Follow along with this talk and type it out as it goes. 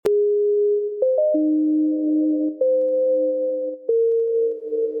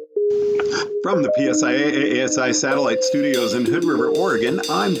From the PSIA ASI Satellite Studios in Hood River, Oregon,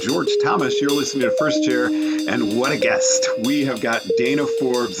 I'm George Thomas. You're listening to First Chair, and what a guest. We have got Dana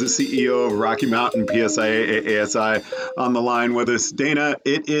Forbes, the CEO of Rocky Mountain PSIA ASI, on the line with us. Dana,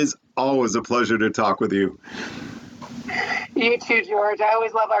 it is always a pleasure to talk with you. You too, George. I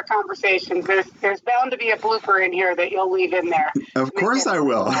always love our conversations. There's bound to be a blooper in here that you'll leave in there. Of course I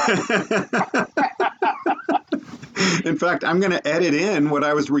will. In fact, I'm going to edit in what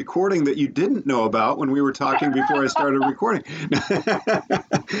I was recording that you didn't know about when we were talking before I started recording.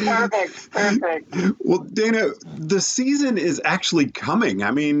 Perfect. Well, Dana, the season is actually coming.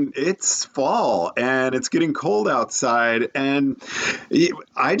 I mean, it's fall and it's getting cold outside. And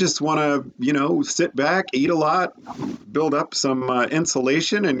I just want to, sit back, eat a lot, build up some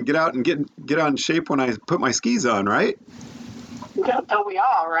insulation and get out and get on shape when I put my skis on, right? Don't we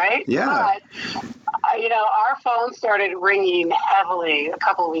all, right? Yeah. But, our phone started ringing heavily a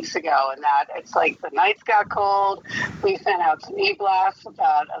couple of weeks ago, and that it's like the nights got cold. We sent out some e-blasts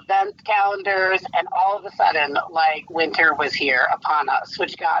about event calendars, and all of a sudden, like, winter was here upon us,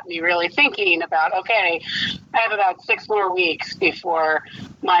 which got me really thinking about, okay, I have about 6 more weeks before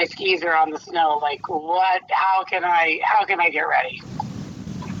my skis are on the snow. Like, how can I get ready?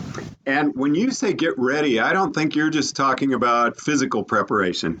 And when you say get ready, I don't think you're just talking about physical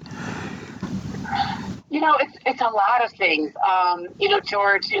preparation. It's a lot of things.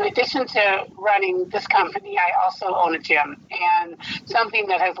 George, in addition to running this company, I also own a gym. And something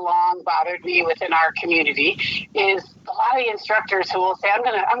that has long bothered me within our community is a lot of the instructors who will say, I'm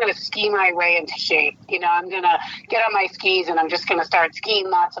gonna ski my way into shape. I'm gonna get on my skis and I'm just gonna start skiing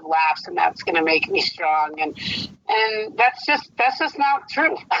lots of laps, and that's gonna make me strong. And that's just not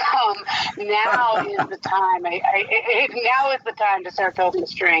true. Now is the time. Now is the time to start building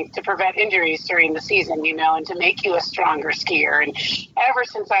strength to prevent injuries during the season, and to make you a stronger skier. And ever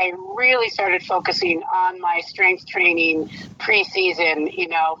since I really started focusing on my strength training preseason,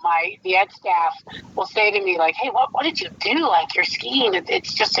 the ed staff will say to me, like, hey, what did you do? Like, your skiing,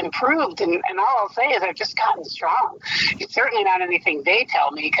 it's just improved. And all I'll say is I've just gotten strong. It's certainly not anything they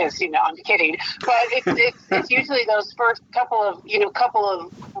tell me because, I'm kidding. But it's usually those first couple of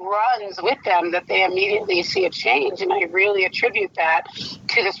runs with them that they immediately see a change. And I really attribute that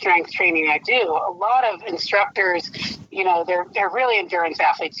to the strength training I do. A lot of instructors, they're really endurance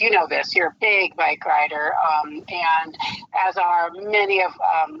athletes. You know this. You're a big bike rider, and as are many of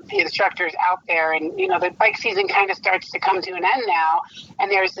the instructors out there. And the bike season kind of starts to come to an end now, and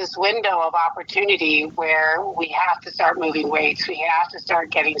there's this window of opportunity where we have to start moving weights. We have to start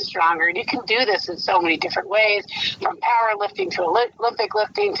getting stronger, and you can do this in so many different ways, from powerlifting to Olympic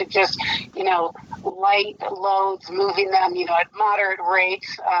lifting to just light loads, moving them at moderate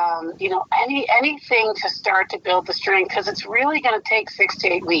rates. Anything to start to build the strength, because it's really going to take 6 to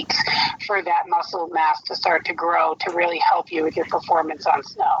 8 weeks for that muscle mass to start to grow to really help you with your performance on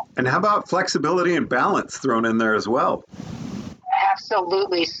snow. And how about flexibility and balance thrown in there as well?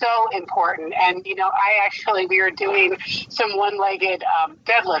 Absolutely. So important. And, we were doing some one-legged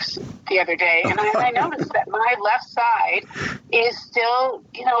deadlifts the other day, and I noticed that my left side is still,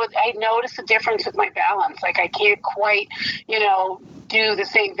 I notice a difference with my balance. Like, I can't quite, do the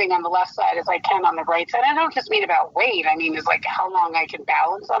same thing on the left side as I can on the right side. I don't just mean about weight. I mean, it's like how long I can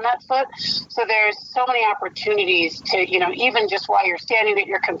balance on that foot. So there's so many opportunities to, even just while you're standing at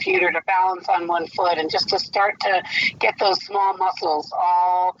your computer, to balance on one foot and just to start to get those small muscles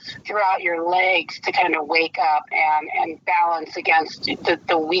all throughout your legs to kind of wake up and balance against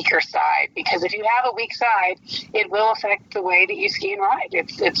the weaker side. Because if you have a weak side, it will affect the way that you ski and ride.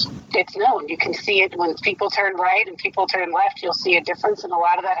 It's known. You can see it when people turn right and people turn left. You'll see a difference. And a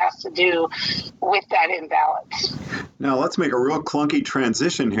lot of that has to do with that imbalance. Now, let's make a real clunky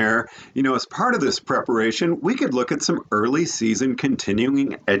transition here. As part of this preparation, we could look at some early season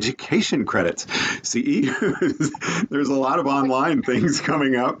continuing education credits. CEUs. There's a lot of online things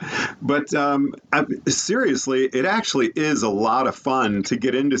coming up. But seriously, it actually is a lot of fun to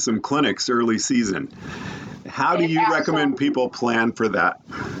get into some clinics early season. How do you recommend people plan for that?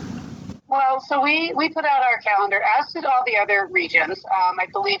 Well, so we put out our calendar, as did all the other regions. I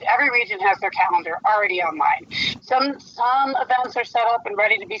believe every region has their calendar already online. Some events are set up and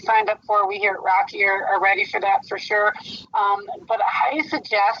ready to be signed up for. We here at Rocky are ready for that for sure. But I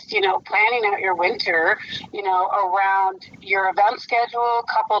suggest, planning out your winter, around your event schedule,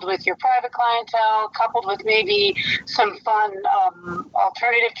 coupled with your private clientele, coupled with maybe some fun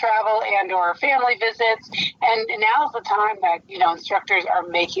alternative travel and or family visits. And now's the time that, instructors are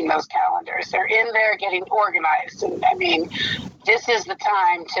making those calendars. calendars. They're in there getting organized. And I mean, this is the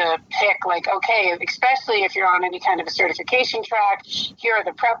time to pick, like, okay, especially if you're on any kind of a certification track, here are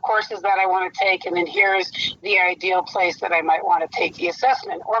the prep courses that I want to take, and then here's the ideal place that I might want to take the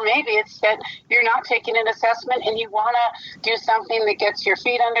assessment. Or maybe it's that you're not taking an assessment and you want to do something that gets your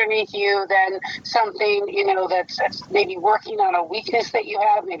feet underneath you, then something, that's maybe working on a weakness that you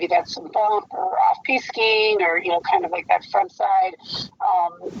have. Maybe that's some bump or off-piste skiing, or, kind of like that front side,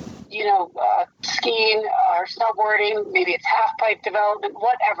 skiing or snowboarding. Maybe it's half pipe development,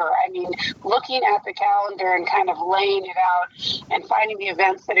 whatever. I mean, looking at the calendar and kind of laying it out and finding the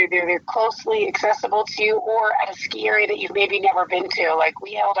events that are either closely accessible to you or at a ski area that you've maybe never been to. Like,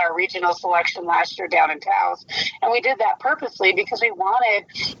 we held our regional selection last year down in Taos, and we did that purposely because we wanted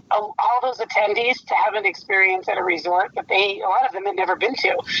all those attendees to have an experience at a resort that a lot of them had never been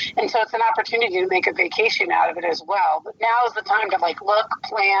to. And so it's an opportunity to make a vacation out of it as well. But now is the time to look,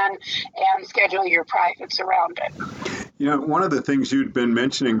 plan, and schedule your privates around it. One of the things you'd been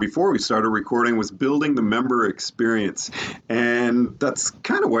mentioning before we started recording was building the member experience. And that's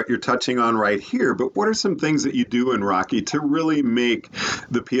kind of what you're touching on right here. But what are some things that you do in Rocky to really make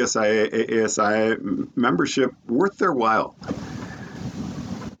the PSIA ASI membership worth their while?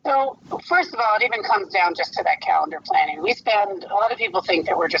 So, first of all, it even comes down just to that calendar planning. A lot of people think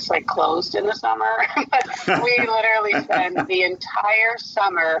that we're just closed in the summer, but we literally spend the entire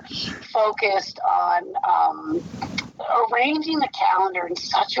summer focused on arranging the calendar in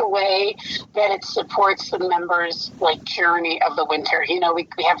such a way that it supports the members' journey of the winter.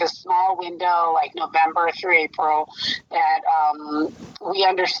 We have this small window, November through April, that we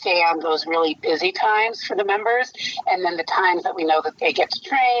understand those really busy times for the members, and then the times that we know that they get to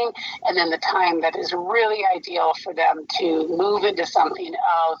train, and then the time that is really ideal for them to move into something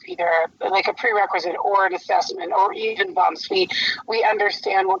of either a prerequisite or an assessment or even bumps. We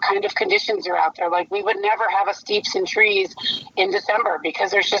understand what kind of conditions are out there. We would never have a steeps and trees in December because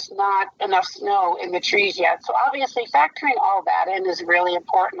there's just not enough snow in the trees yet. So obviously factoring all that in is really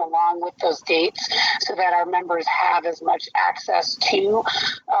important, along with those dates, so that our members have as much access to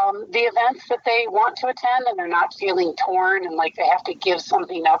the events that they want to attend, and they're not feeling torn and like they have to give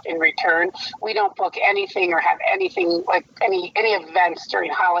something up in return. We don't book anything or have anything any events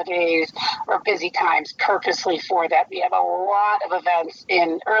during holidays or busy times purposely for that. We have a lot of events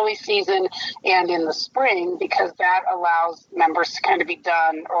in early season and in the spring because that allows members to kind of be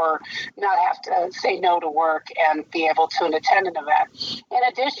done or not have to say no to work and be able to attend an event. In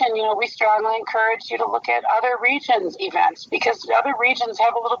addition, we strongly encourage you to look at other regions' events because other regions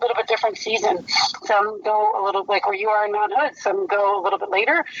have a little bit of a different season. Some go a little where you are in Mount Hood, some go a little bit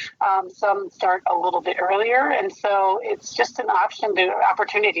later, some start a little bit earlier. And so it's just an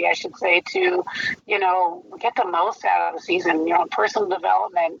opportunity, I should say, to, get the most out of the season, personal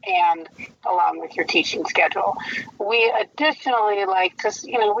development and along with your teaching schedule. We additionally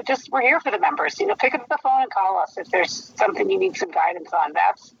we're here for the members. Pick up the phone and call us if there's something you need some guidance on.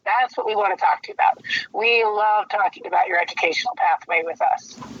 That's what we want to talk to you about. We love talking about your educational pathway with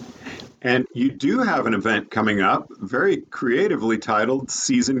us. And you do have an event coming up, very creatively titled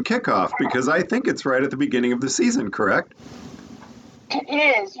Season Kickoff, because I think it's right at the beginning of the season, correct? It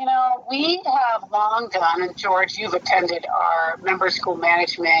is. We have long done, and George, you've attended our member school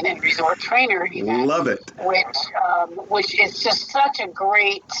management and resort trainer event. Love it. Which is just such a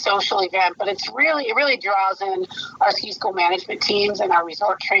great social event, but it really draws in our ski school management teams and our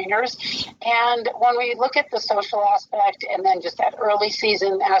resort trainers. And when we look at the social aspect and then just that early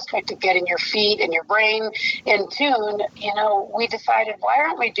season aspect of getting your feet and your brain in tune, we decided, why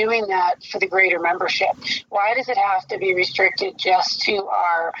aren't we doing that for the greater membership? Why does it have to be restricted just to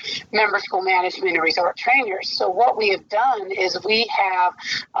our member school management and resort trainers? So what we have done is we have,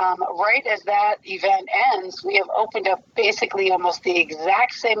 right as that event ends, we have opened up basically almost the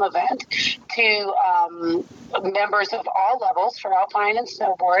exact same event to members of all levels for alpine and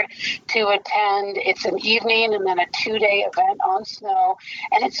snowboard to attend. It's an evening and then a 2-day event on snow.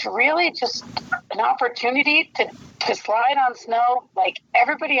 And it's really just an opportunity to slide on snow like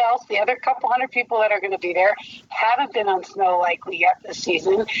everybody else. The other couple hundred people that are going to be there haven't been on snow likely yet this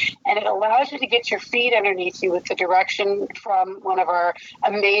season. And it allows you to get your feet underneath you with the direction from one of our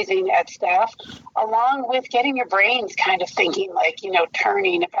amazing ed staff, along with getting your brains kind of thinking,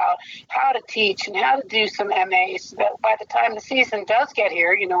 turning about how to teach and how to do some MA, so that by the time the season does get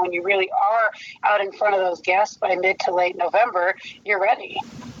here, when you really are out in front of those guests by mid to late November, you're ready.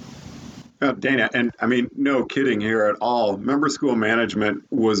 Dana, and I mean, no kidding here at all. Member school management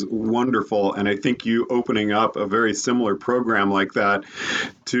was wonderful. And I think you opening up a very similar program like that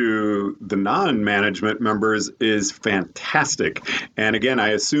to the non-management members is fantastic. And again, I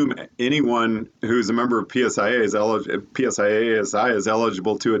assume anyone who's a member of PSIA is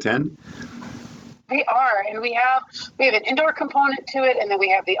eligible to attend. They are, and we have an indoor component to it, and then we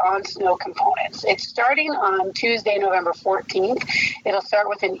have the on-snow components. It's starting on Tuesday, November 14th. It'll start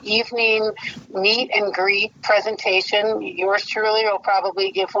with an evening meet and greet presentation. Yours truly will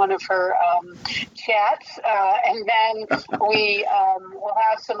probably give one of her chats, and then we will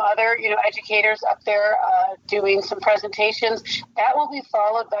have some other, educators up there doing some presentations. That will be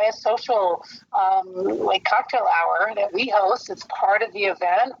followed by a social, cocktail hour that we host. It's part of the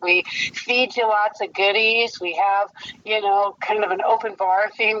event. We feed you lots of goodies. We have, kind of an open bar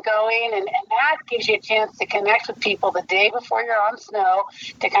theme going, and that gives you a chance to connect with people the day before you're on snow,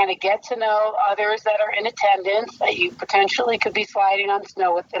 to kind of get to know others that are in attendance that you potentially could be sliding on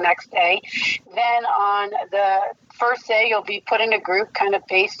snow with the next day. Then on the first day, you'll be put in a group kind of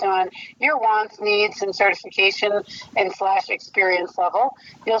based on your wants, needs, and certification and / experience level.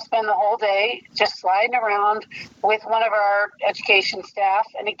 You'll spend the whole day just sliding around with one of our education staff.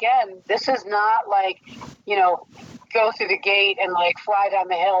 And again, this is not like, go through the gate and fly down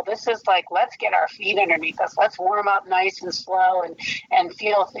the hill. This is let's get our feet underneath us. Let's warm up nice and slow and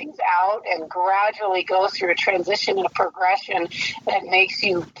feel things out, and gradually go through a transition and a progression that makes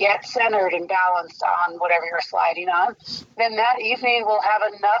you get centered and balanced on whatever you're sliding on. Then that evening we'll have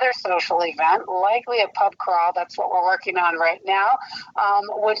another social event, likely a pub crawl. That's what we're working on right now,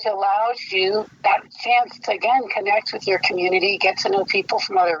 which allows you that chance to, again, connect with your community, get to know people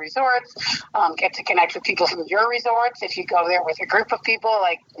from other resorts, get to connect with people from your resort. If you go there with a group of people,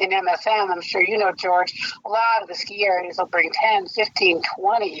 like in MSM, I'm sure you know, George, a lot of the ski areas will bring 10, 15,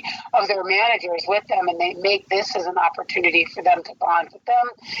 20 of their managers with them, and they make this as an opportunity for them to bond with them.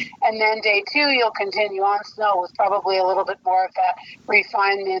 And then day 2, you'll continue on snow with probably a little bit more of that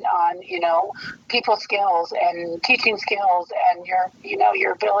refinement on, people skills and teaching skills, and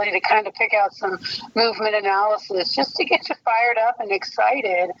your ability to kind of pick out some movement analysis, just to get you fired up and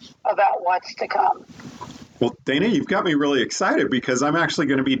excited about what's to come. Well, Dana, you've got me really excited, because I'm actually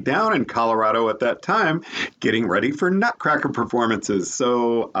going to be down in Colorado at that time getting ready for Nutcracker performances.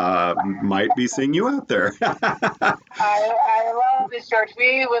 So might be seeing you out there. I love this, George.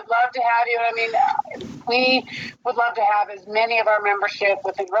 We would love to have you. I mean, we would love to have as many of our membership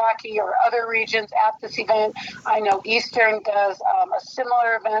within Rocky or other regions at this event. I know Eastern does a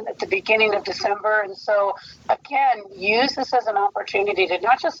similar event at the beginning of December. And so, again, use this as an opportunity to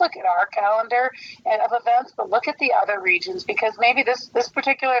not just look at our calendar of events, but look at the other regions, because maybe this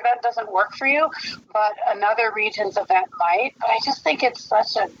particular event doesn't work for you, but another region's event might. But I just think it's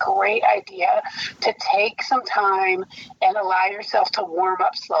such a great idea to take some time and allow yourself to warm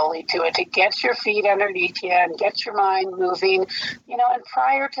up slowly to it, to get your feet underneath you and get your mind moving, and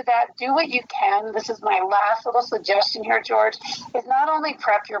prior to that, do what you can. This is my last little suggestion here, George, is not only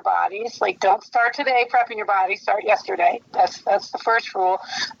prep your bodies, don't start today prepping your body, start yesterday. That's the first rule.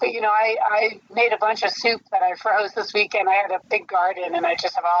 But, I made a bunch of soup that I froze this weekend. I had a big garden, and I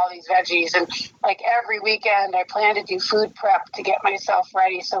just have all these veggies, and every weekend I plan to do food prep to get myself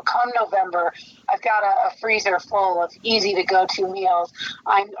ready. So come November, I've got a freezer full of easy to go to meals.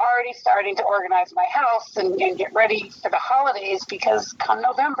 I'm already starting to organize my house and get ready for the holidays, because come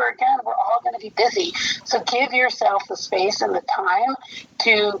November, again, we're all going to be busy. So give yourself the space and the time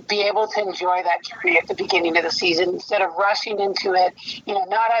to be able to enjoy that journey at the beginning of the season, instead of rushing into it,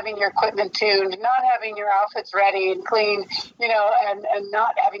 not having your equipment tuned, not having your outfits ready and clean, and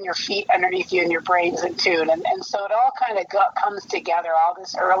not having your feet underneath you and your brains in tune. And so it all kind of comes together, all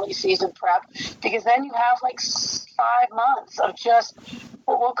this early season prep, because then you have 5 months of just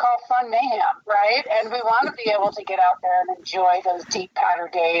what we'll call fun mayhem, right? And we want to be able to get out there and enjoy those deep powder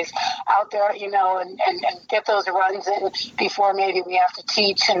days out there, and get those runs in before maybe we have to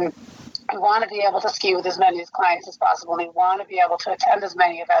teach. And we want to be able to ski with as many clients as possible. And we want to be able to attend as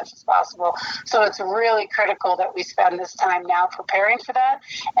many events as possible. So it's really critical that we spend this time now preparing for that,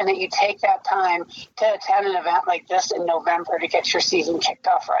 and that you take that time to attend an event like this in November to get your season kicked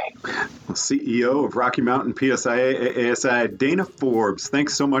off right. CEO of Rocky Mountain PSIA ASI, Dana Forbes,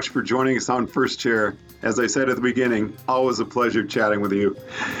 thanks so much for joining us on First Chair. As I said at the beginning, always a pleasure chatting with you.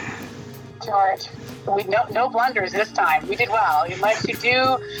 George. We no blunders this time. We did well. You might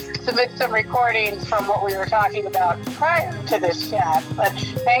do submit some recordings from what we were talking about prior to this chat. But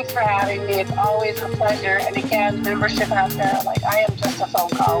thanks for having me. It's always a pleasure. And again, membership out there, like I am just a phone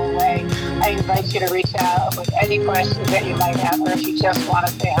call away. I invite you to reach out with any questions that you might have, or if you just want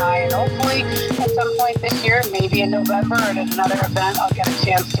to say hi. And hopefully, at some point this year, maybe in November or at another event, I'll get a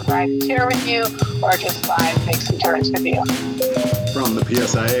chance to ride the chair with you, or just live make some turns with you. From the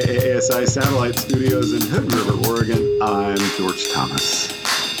PSIA ASI Satellite Studios in Hood River, Oregon, I'm George Thomas.